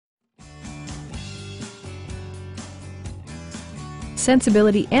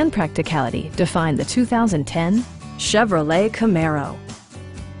sensibility, and practicality define the 2010 Chevrolet Camaro.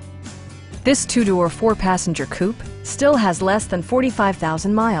 This two-door, four-passenger coupe still has less than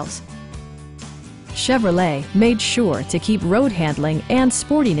 45,000 miles. Chevrolet made sure to keep road handling and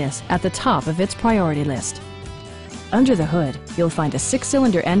sportiness at the top of its priority list. Under the hood, you'll find a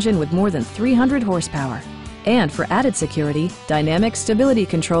six-cylinder engine with more than 300 horsepower. And for added security, dynamic stability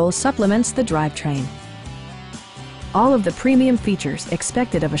control supplements the drivetrain. All of the premium features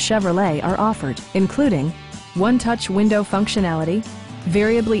expected of a Chevrolet are offered, including one-touch window functionality,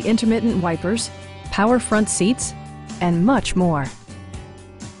 variably intermittent wipers, power front seats, and much more.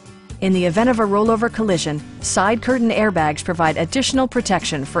 In the event of a rollover collision, side curtain airbags provide additional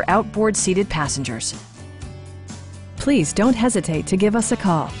protection for outboard seated passengers. Please don't hesitate to give us a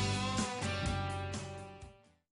call.